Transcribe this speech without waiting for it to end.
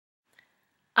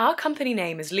Our company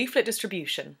name is Leaflet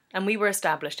Distribution, and we were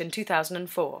established in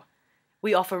 2004.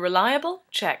 We offer reliable,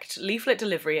 checked leaflet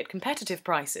delivery at competitive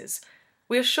prices.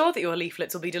 We are sure that your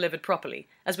leaflets will be delivered properly,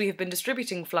 as we have been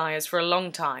distributing flyers for a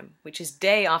long time, which is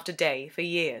day after day for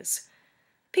years.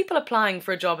 People applying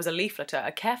for a job as a leafleter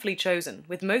are carefully chosen,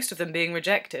 with most of them being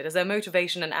rejected as their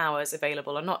motivation and hours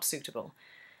available are not suitable.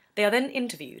 They are then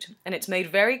interviewed, and it's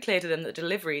made very clear to them that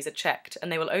deliveries are checked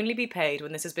and they will only be paid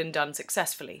when this has been done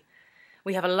successfully.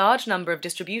 We have a large number of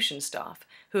distribution staff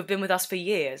who have been with us for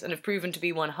years and have proven to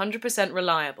be 100%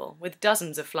 reliable, with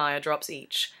dozens of flyer drops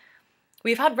each. We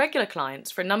have had regular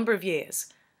clients for a number of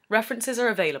years. References are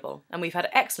available, and we've had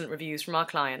excellent reviews from our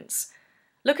clients.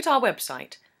 Look at our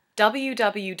website,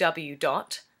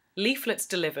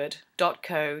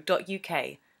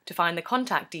 www.leafletsdelivered.co.uk, to find the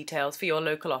contact details for your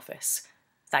local office.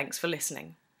 Thanks for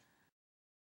listening.